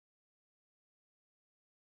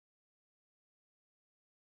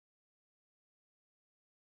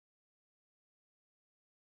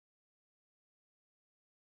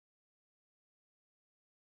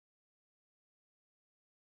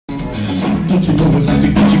Don't you know it like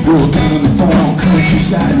to get your girl down on the farm,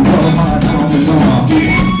 countryside and roll hard on and on.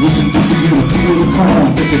 Listen, Dixie, you know, feel the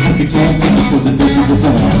calm. Take a honky tonk thing for the day you were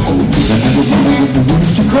born. Oh, I never remember when the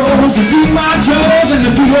rooster crows and do my chores and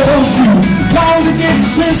the bills too. Long to get to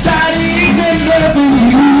spend side evening loving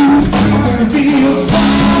you. I'm gonna be a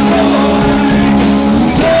farm boy,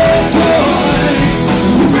 play toy,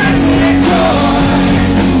 redneck toy.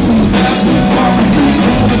 That's what I'm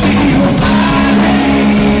gonna be a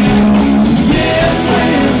pirate. Yes,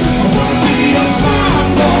 ma'am. I wanna be a farm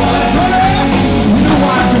boy, honey. You know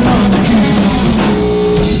I can understand.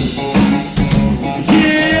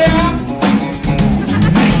 Yeah,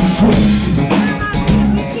 make me sweat.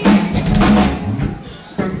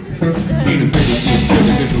 Ain't afraid to get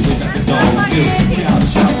dirty, baby, without the dog. Milk, cow, the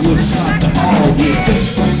shop, wood, side, the hall. Yeah, fish,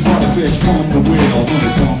 spring, water, fish from the well.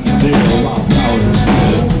 Honey from the deal, our flowers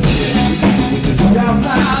well. Yeah, with the dog out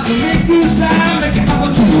loud to make you sound, make it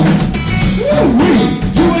holler to you. Woo-wee,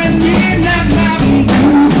 you and me in that mountain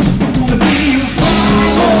dew. Wanna be a farm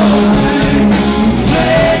boy,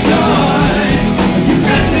 play joy, you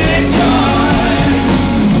got that joy.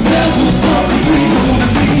 There's a funny dream, I wanna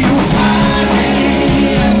be a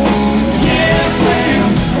pirate. Yes, ma'am,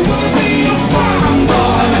 I wanna be a farm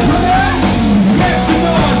boy. Make some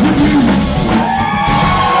noise with you.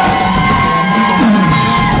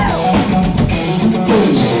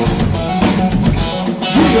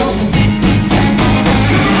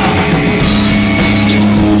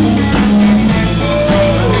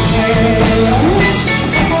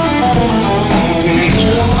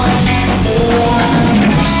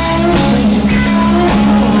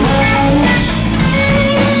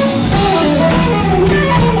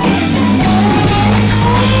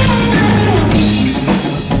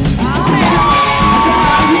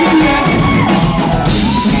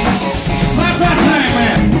 Slap that thing,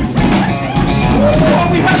 man. Oh,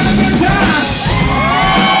 we having a good time.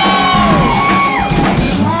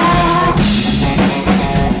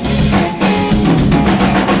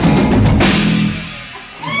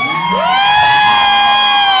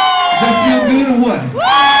 Does that feel good or what?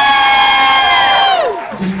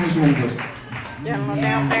 Just makes me good.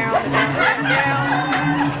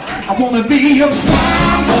 I wanna be a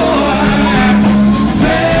farm boy,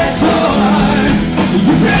 play toy,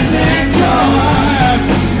 you redneck toy.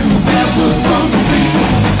 Never from me,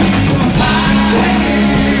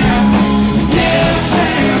 yes,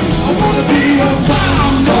 ma'am. I wanna be a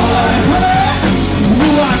farm boy, honey. You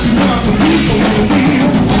know I can run with people. I wanna be a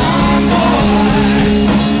farm boy,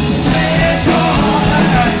 play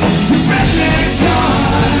toy, you redneck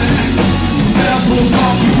toy. Never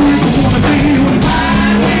from me, I wanna be a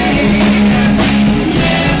pirate.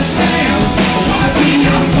 Yes, ma'am. I wanna be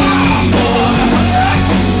a farm boy, honey.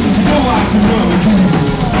 You know I can run with you.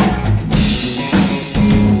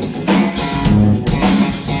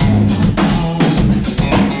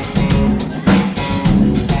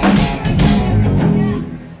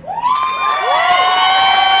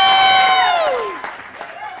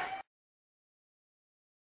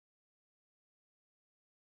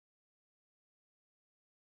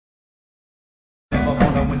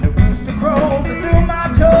 When the rooster crows, I do my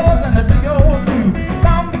chores and I do yours too.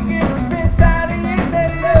 Long to get to spend side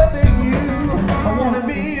evening loving you. I wanna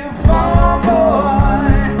be a farm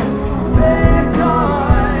boy, play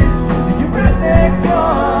toy, you redneck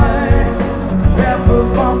toy. Rap a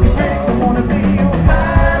funky drink, I wanna be a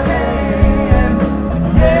pirate.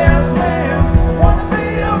 Yes, ma'am, I wanna be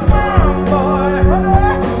a farm boy, honey.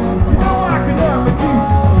 You know I can learn with you.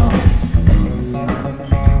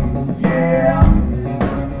 Yeah.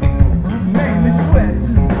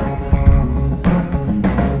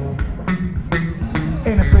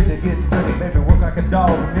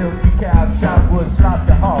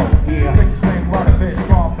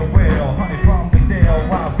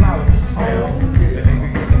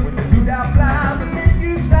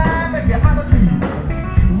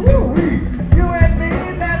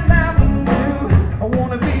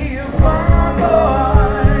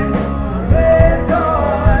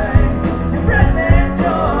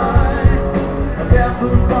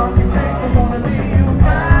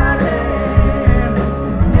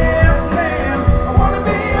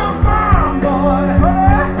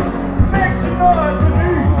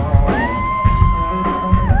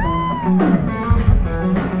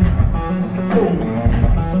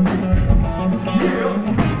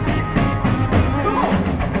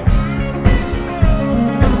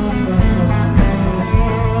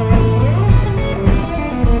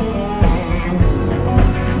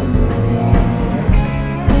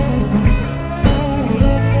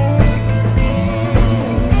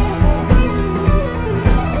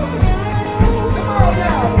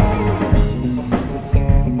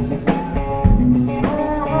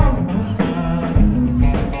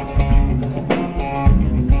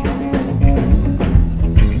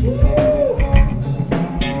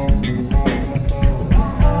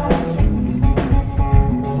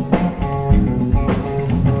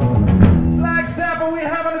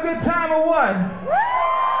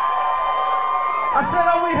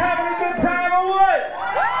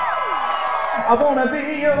 I wanna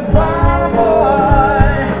be your farm boy,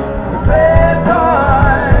 red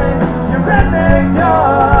toy, your redneck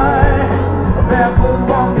toy, a barefoot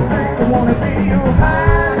walking freak. I wanna be your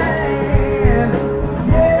high hand,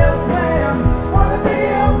 yes ma'am. Wanna be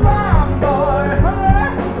your farm boy,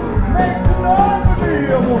 make some noise for me.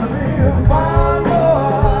 I wanna be your farm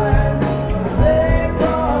boy, red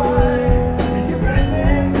toy, your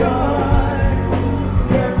redneck toy,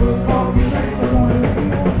 barefoot walking freak. I wanna be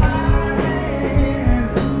your high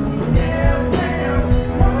hand, yes ma'am.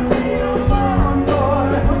 Wanna be your farm boy,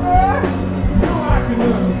 you know I can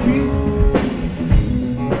love you.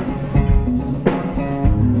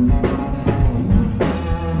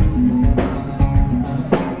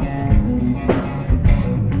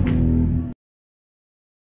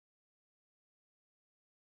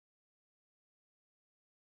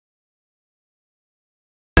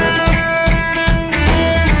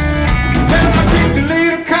 Well, I picked a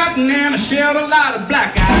little cotton and I shelled a lot of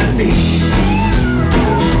black-eyed peas.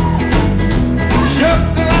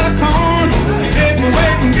 Shucked a lot of corn, ate my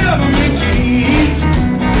weight in government cheese.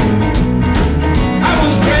 I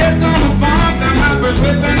was raised on a farm, got my first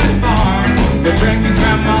whip in the barn. Been drinking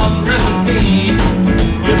grandma's recipe.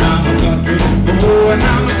 Yes, I'm a country boy, and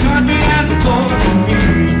I'm as country as a boy can be.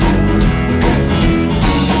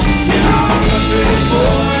 Yeah, I'm a country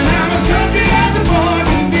boy, and I'm as country as a boy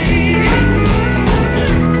can be.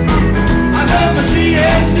 I love my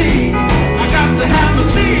GSC, I got to have my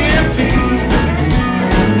CMT.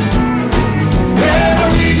 Well, I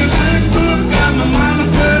read a good book, got my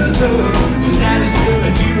mama's good love, and daddy's still a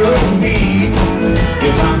hero to me.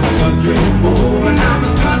 Yes, I'm a country boy, and I'm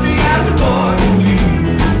as country as a boy can be.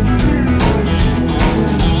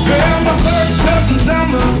 Girl, my first cousin's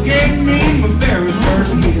Emma gave me my very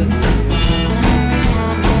first kiss.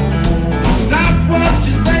 Stop what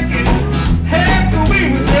you're thinking, heck, we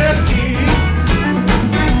were just kids.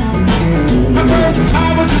 My first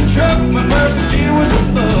car was a truck, my first deal was a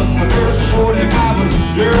bug, my first 45 was a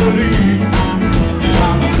dirty. Yes,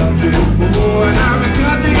 I'm a country boy, and I'm a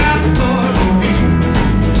country as a boy can be.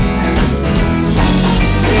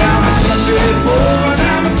 Yeah, I'm a country boy, and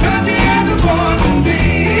I'm as country as a boy can be.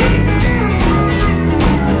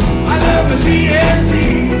 I love my GSC,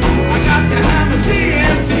 I got to have my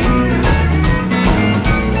CMT.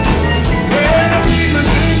 Well, I read my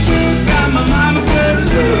good book, got my mama's good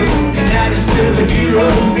looks, and daddy's still a hero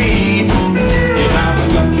to me. Yes, I'm a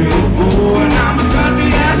country boy, and I'm as country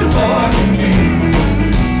as a boy can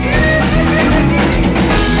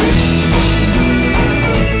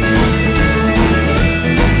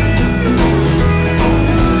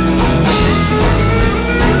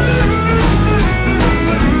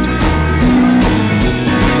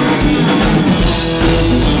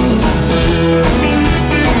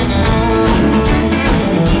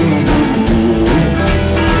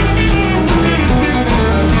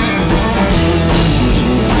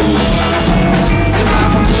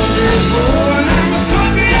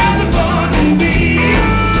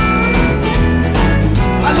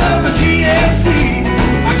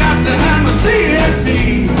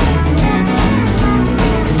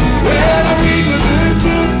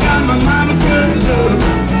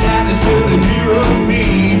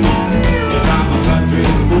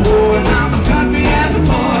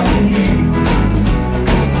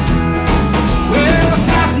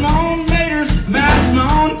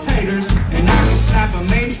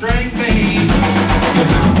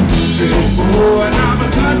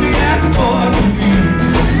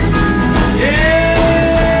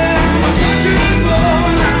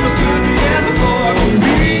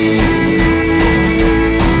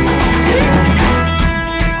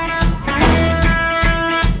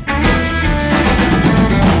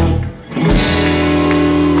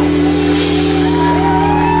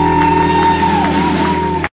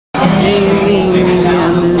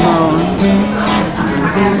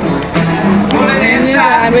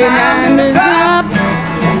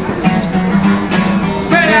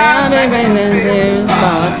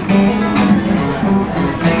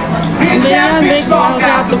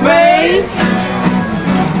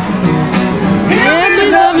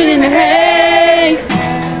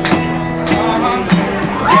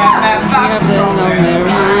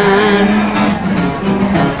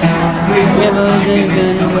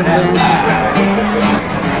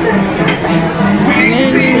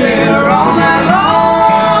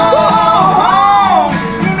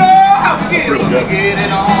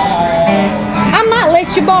I might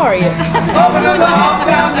let you borrow it. Up and along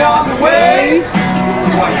down the way.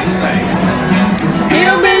 What are you saying?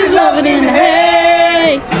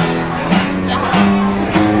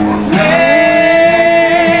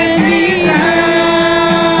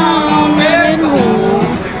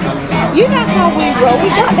 We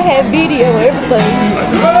got to have video, everything.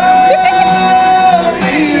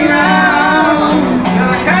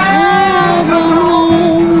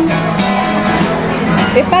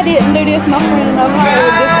 If I didn't do this, my friend in Ohio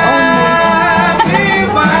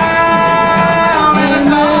would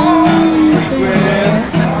disown me.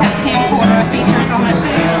 Camcorder features on it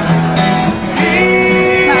too.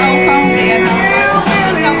 My old phone did.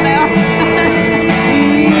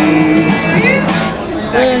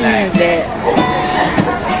 Look at that.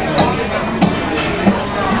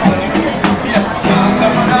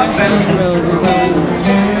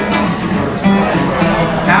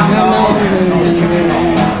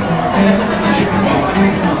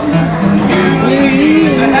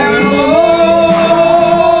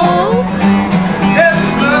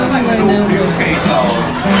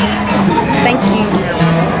 Thank you.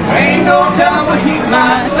 Ain't no telling what he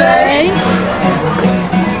might say.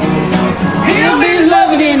 He'll be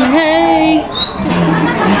loving in the hay.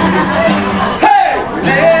 Hey,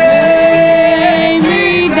 Lay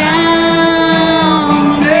me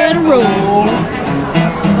down that road.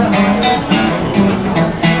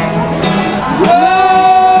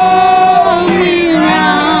 Roll me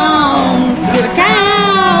around till the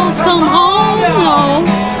cows come home.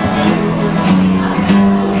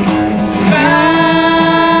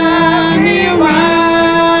 Drive me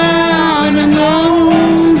around in the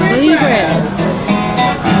green grass.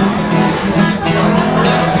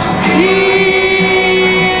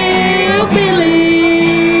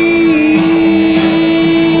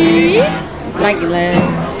 Like it,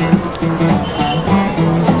 lad.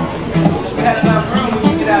 we had enough room. We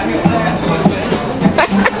can get out here and dance a little bit.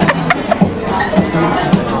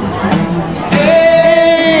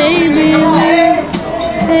 Hey, Billy.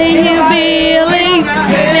 Hey, Billy.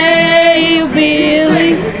 Hey, Billy.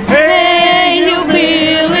 Hey,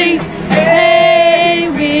 Billy. Hey,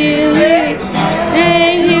 Billy.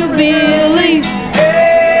 Hey, Billy.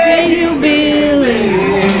 Hey, Billy.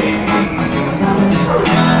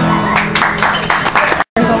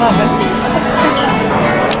 There's a lot of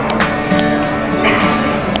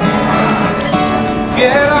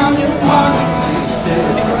Get on your mark.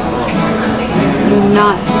 You're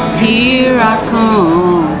not here, I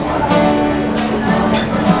come.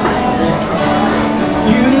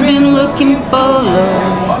 You've been looking for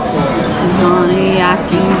love, and honey, I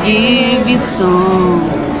can give you some.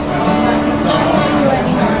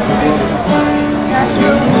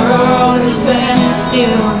 The world is standing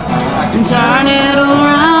still and turn it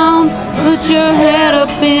around. Put your head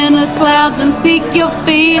up in the clouds and pick your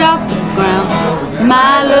feet off the ground.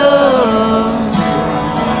 My love,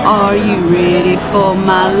 are you ready for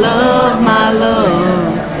my love, my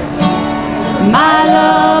love?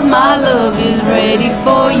 My love is ready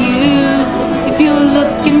for you. If you're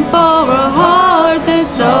looking for a heart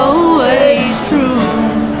that's always true,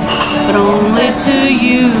 but only to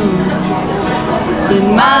you,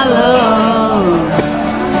 then my love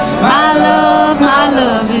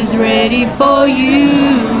is ready for you.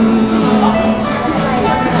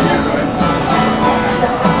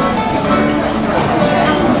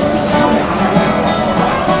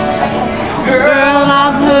 Girl,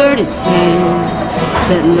 I've heard it said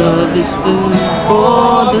that love is food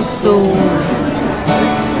for the soul.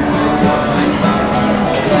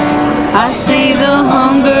 I see the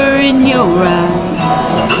hunger in your eyes,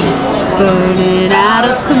 burning out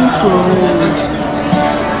of control.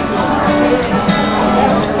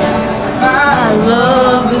 My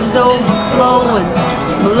love is overflowing,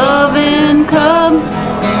 my loving cup.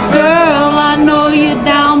 Girl, I know you're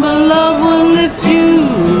down, but love will lift you.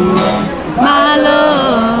 My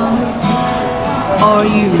love, are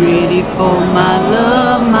you ready for my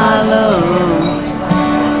love, my love?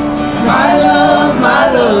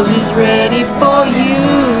 My love is ready for you.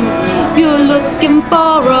 If you're looking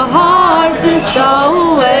for a heart that's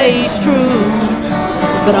always true,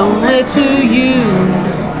 but only to you,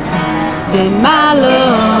 then my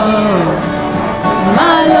love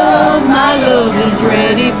is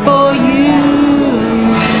ready for you.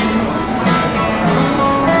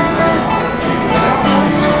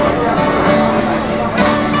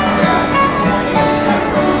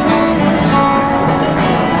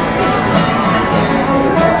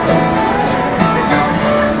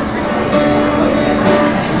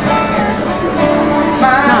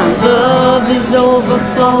 Is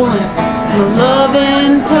overflowing, my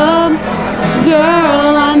loving cup.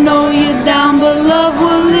 Girl, I know you're down, but love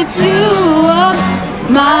will lift you up.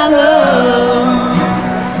 My love,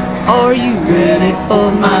 are you ready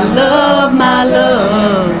for my love, my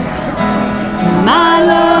love?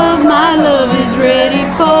 My love is ready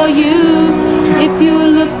for you. If you're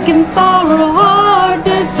looking for a heart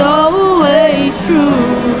that's always true, true.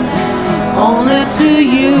 Only to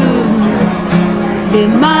you did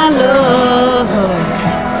my love.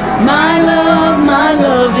 My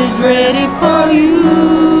love is ready for you.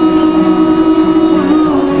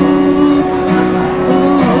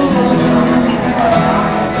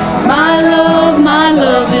 My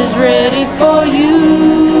love is ready for you.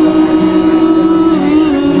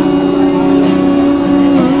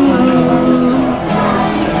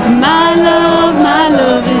 My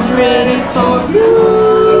love is ready for you.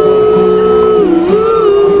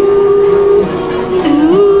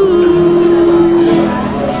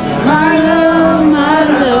 My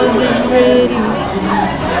love is ready.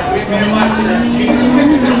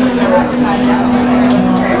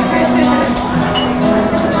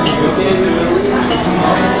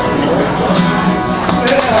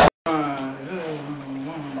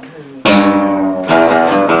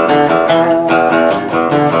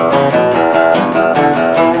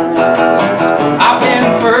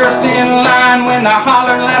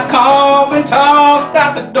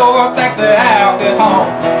 Thanks to alcohol.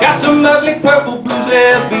 Got some ugly purple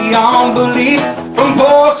bruises beyond belief, from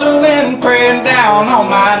porcelain praying down on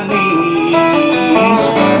my knees.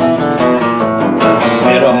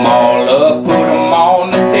 Set them all up, put them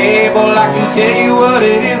on the table. I can tell you what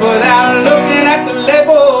it is without looking at the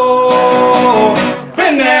label.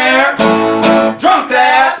 Been there, drunk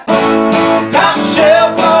that, top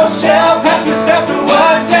shelf, low shelf, help yourself to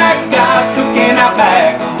what Jack got cooking out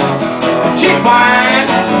back. Cheap wine,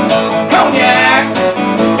 cognac,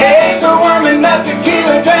 eggs are warming up,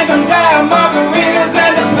 tequila, drinking dry margaritas,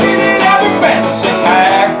 and depleted every fantasy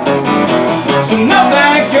pack. So no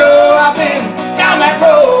thank you, I've been down that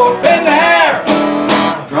road, been there,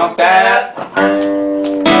 drunk that.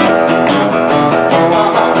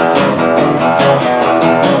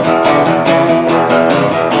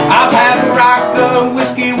 I've had to rock the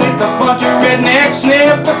whiskey with a bunch of rednecks,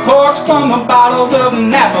 sniff the corks from the bottles of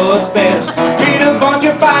Napa's best. Read a bunch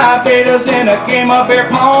of five-daters in a game of beer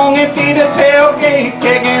pong, empty the tailgate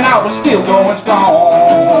keg, and I was still going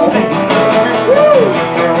strong.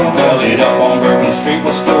 Bellied up on Bourbon Street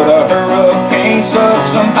was stood a hurricane surf.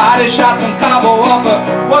 Somebody shot some Cabo off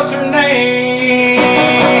of what's her name?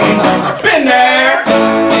 Been there,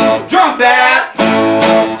 drunk that,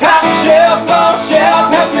 top shelf, low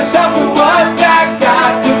shelf, help yourself to what Jack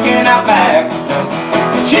got cooking out back.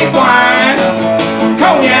 Cheap wine,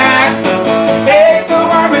 cognac, eggs are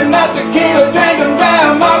warming up, tequila, drinking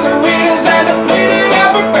dry margaritas, and depleted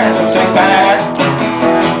every fantasy pack.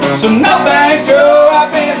 So no thanks, girl,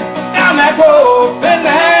 I've been down that road, been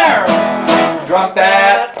there, drunk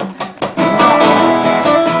that.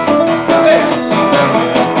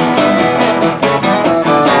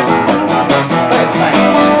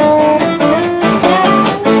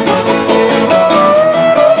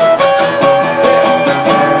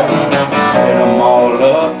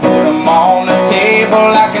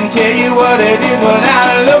 Tell you what it is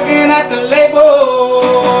without looking at the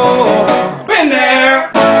label. Been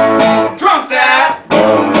there, drunk that,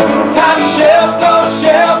 top shelf, low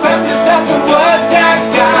shelf, help yourself to what Jack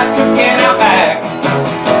got cooking out back.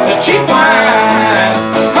 The cheap wine,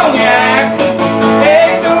 cognac,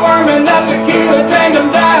 eggs are warming up, tequila,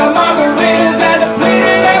 drinking dry margaritas, and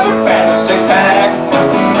depleted every fantasy pack.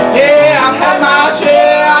 Yeah, I've had my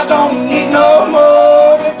share, I don't need no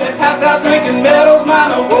more. If they pass out drinking medals,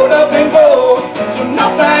 mine are wood up and gold. So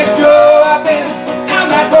no thanks, Joe, I've been down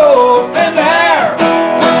that road, been there,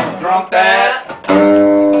 drunk that.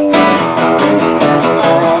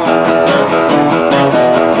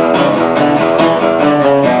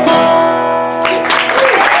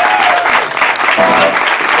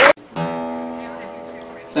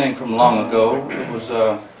 Thing from long ago. It was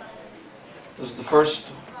the first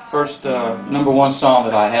 #1 song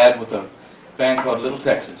that I had with a band called Little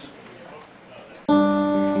Texas.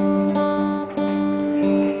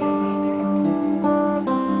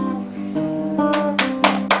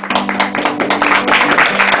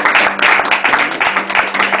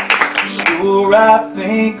 Sure, I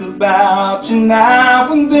think about you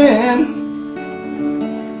now and then,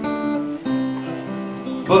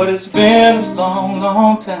 but it's been a long,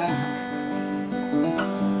 long time.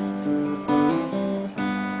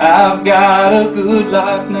 I've got a good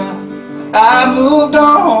life now, I moved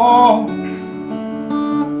on.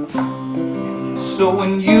 So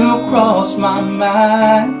when you cross my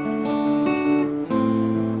mind,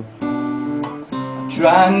 I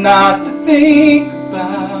try not to think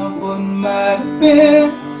about what might have been,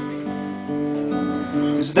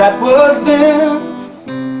 'cause that was then.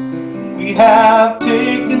 We have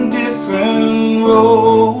taken different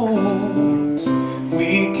roads,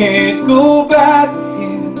 we can't go back again.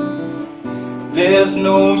 there's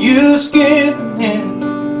no use giving in.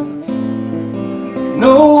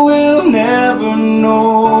 No, we'll never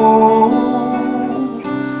know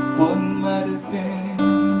what might have been.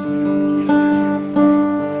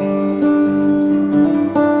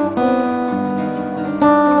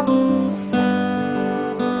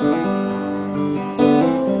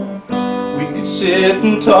 We could sit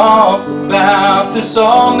and talk about this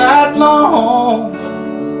all night long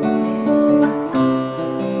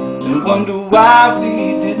and wonder why we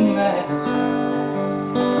didn't ask.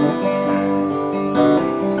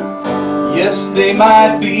 Yes, they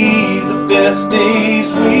might be the best days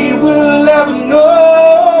we will ever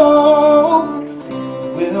know.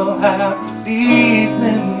 We'll have to leave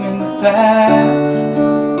them in the past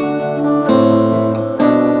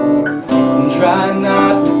and try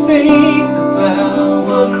not to think about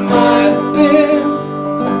what might have been,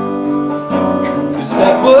 'cause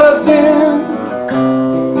that was then,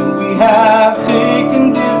 and we have taken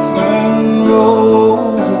different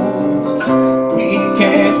roads. We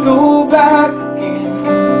can't go back again.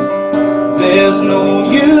 There's no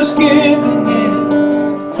use giving in.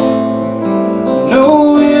 No,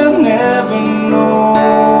 we'll never know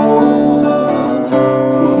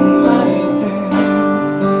what might have been.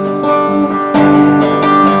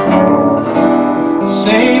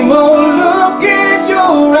 Same old look in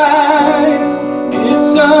your eyes.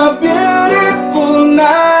 It's a beautiful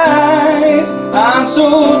night. I'm so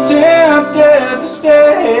tempted to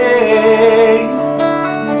stay.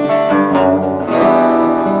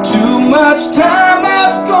 Much time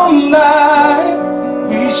has gone by.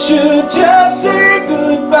 We should just say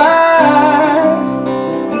goodbye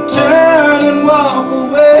and turn and walk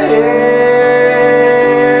away.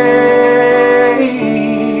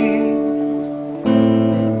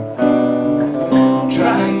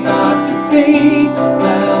 Try not to think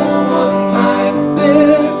about what might have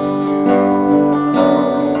been,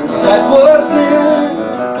 'cause that was it.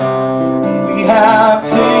 We have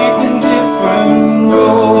taken different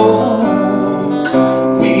roads.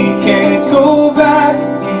 Can't go back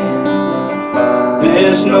again.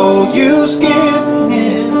 There's no use giving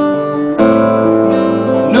in.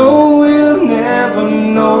 No, we'll never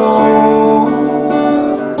know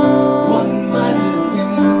what might have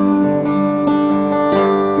been.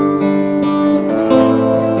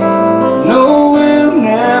 No, we'll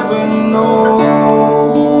never know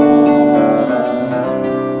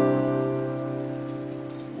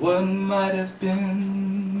what might have been.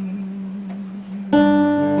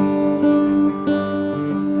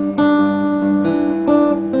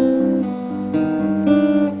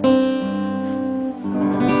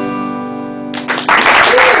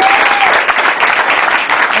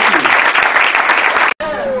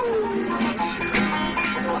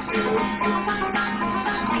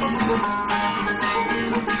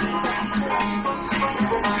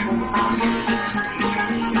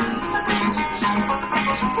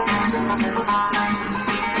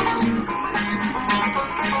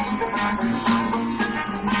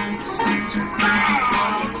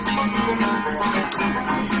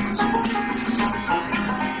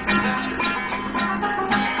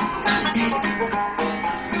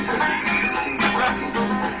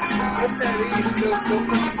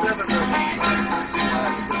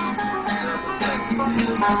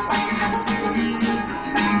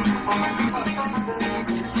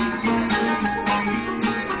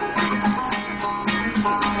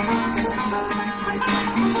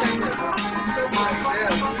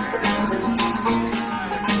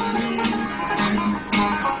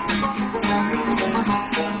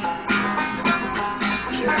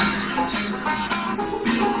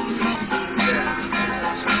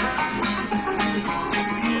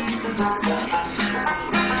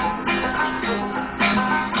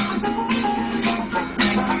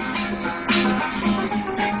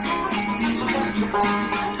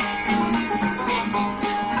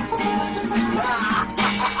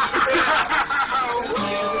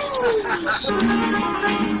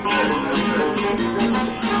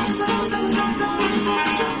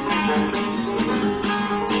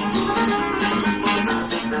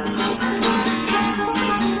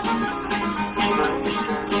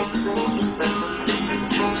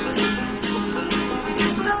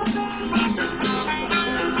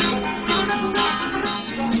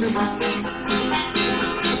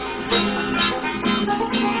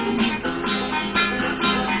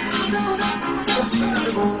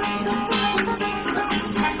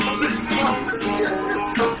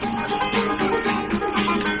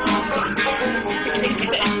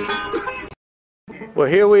 Well,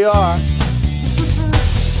 here we are.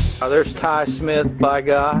 Oh, there's Ty Smith, by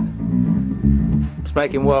God. Let's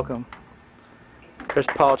make him welcome. There's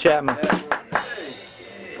Paul Chapman.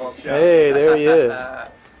 Hey, there he is.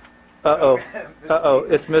 Uh-oh. Uh-oh.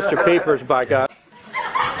 It's Mr. Peepers, by God.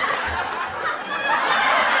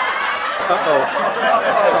 Uh-oh.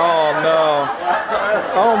 Oh, no.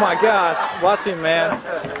 Oh, my gosh. Watch him, man.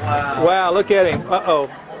 Wow, look at him. Uh-oh.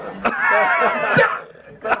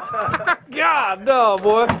 God, no,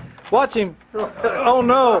 boy. Watch him. Oh,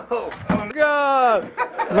 no. God.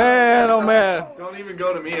 Man, oh, man. Don't even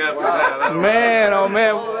go to me after that. Man, oh,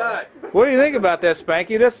 man. What do you think about that,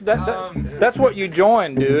 Spanky? That's what you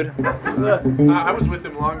joined, dude. I was with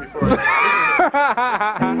him long before.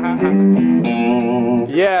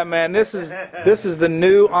 Yeah, man, this is the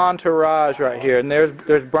new entourage right here, and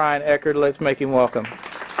there's Brian Eckert. Let's make him welcome.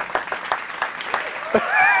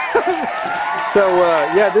 So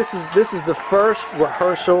yeah, this is the first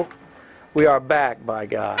rehearsal. We are back, by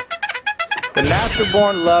God. The natural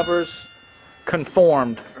born lovers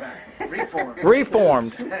conformed.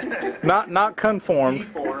 Reformed. Not conformed.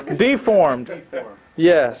 Deformed.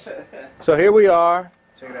 Yes. So here we are.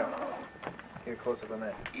 Check it out. Get a close up on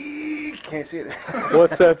that. Can't see it.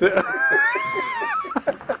 What's that?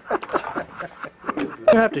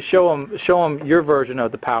 You have to show them your version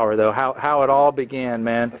of the power, though. How it all began,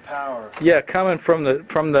 man. The power. Yeah, coming from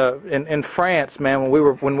in France, man.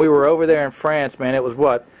 When we were over there in France, man, it was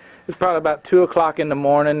what? It was probably about 2 o'clock in the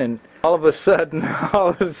morning, and all of a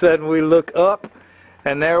sudden we look up,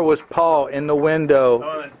 and there was Paul in the window.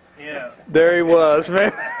 Oh, yeah. There he was,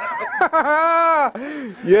 man.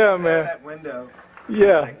 Yeah, man. That window.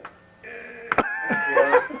 Yeah.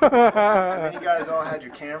 And you guys all had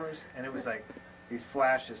your cameras, and it was like these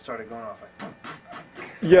flashes started going off. Like,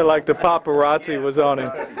 Yeah, like the paparazzi was on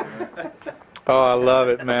him. Oh, I love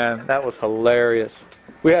it, man. That was hilarious.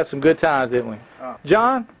 We had some good times, didn't we?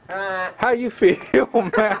 John, how you feel,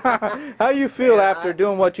 man? How you feel after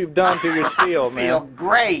doing what you've done to your seal, man? I feel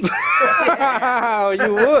great.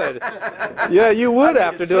 You would. Yeah, you would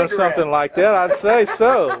after doing something like that. I'd say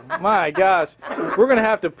so. My gosh, we're gonna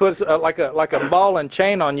have to put like a ball and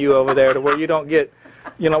chain on you over there to where you don't get.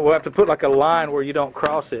 We'll have to put like a line where you don't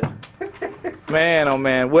cross it. Man, oh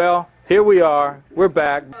man. Well, here we are. We're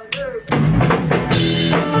back.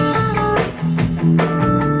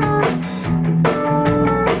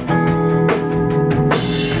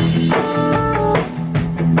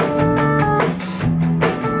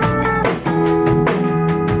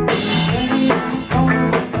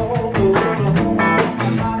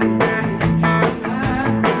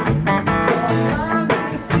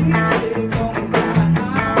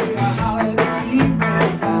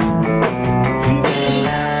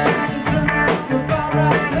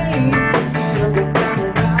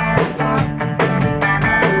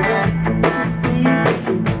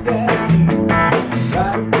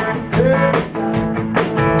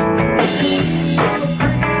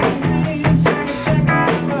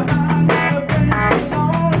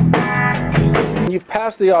 You've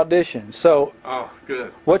passed the audition, so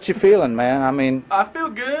Good. what you feeling, man? I mean, I feel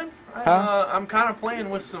good. Huh? I'm kind of playing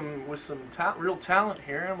with some real talent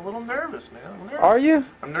here. I'm a little nervous, man. I'm nervous. are you?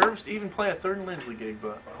 I'm nervous to even play a Third and Lindsley gig,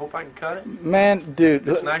 but I hope I can cut it. Man, dude,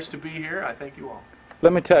 It's nice to be here. I thank you all.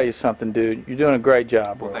 let me tell you something, dude. You're doing a great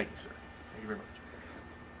job, bro. Well, thank you, sir. Thank you very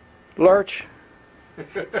Lurch.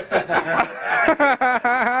 much.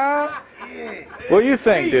 What do you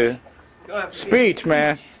think, dude? Go ahead. Speech,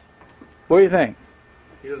 man. What do you think?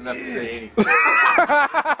 He doesn't have to say anything.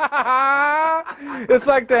 It's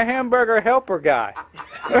like the hamburger helper guy.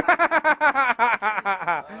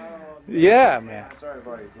 Yeah, man. sorry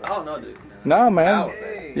about it. Oh no, dude. No, man.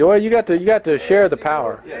 Hey, Well, you got to share the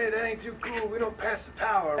power. hey, that ain't too cool. We don't pass the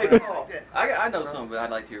power. Hey, around Paul, like that. I know something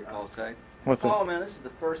I'd like to hear Paul say. What's Paul, it? man, this is the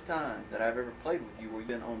first time that I've ever played with you where you've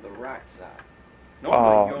been on the right side.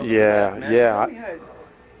 Oh, you're on yeah, the left, man. yeah. Tell me how-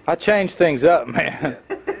 I changed things up, man.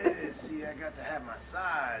 Yeah, see, I got to have my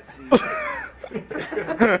side. See, See, this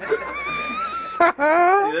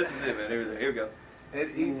is it, man. Here we go.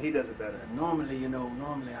 he does it better. Normally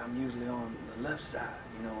I'm usually on the left side,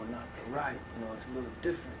 and not the right. It's a little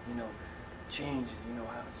different, changes, how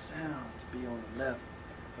it sounds to be on the left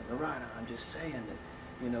or the right. I'm just saying that,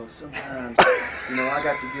 sometimes, I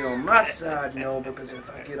got to get on my side, because if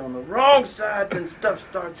I get on the wrong side, then stuff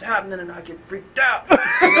starts happening and I get freaked out.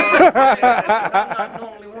 I'm not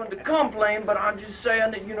normally one to complain, but I'm just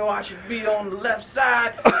saying that, I should be on the left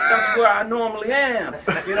side. That's where I normally am.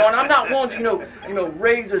 And I'm not one to,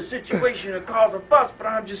 raise a situation or cause a fuss, but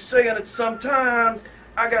I'm just saying that sometimes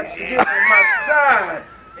I got to get on my side.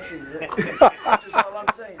 That's just all I'm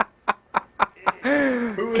saying.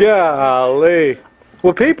 Golly.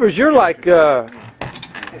 Well, Peepers, you're like, oh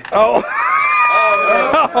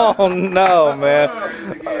no,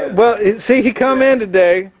 man. Well, see, he come in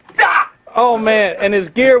today. Oh man, and his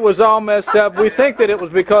gear was all messed up. We think that it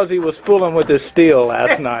was because he was fooling with his steel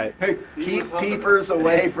last night. Keep peepers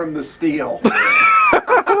away from the steel.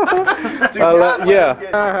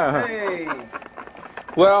 Yeah. Hey.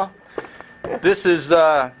 Well, this is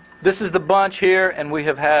the bunch here, and we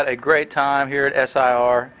have had a great time here at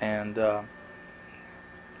SIR. And I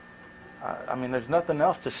mean, there's nothing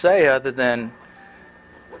else to say other than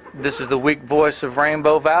this is the weak voice of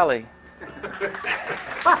Rainbow Valley.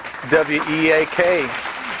 WEAK.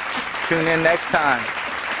 Tune in next time.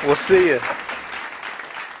 We'll see you.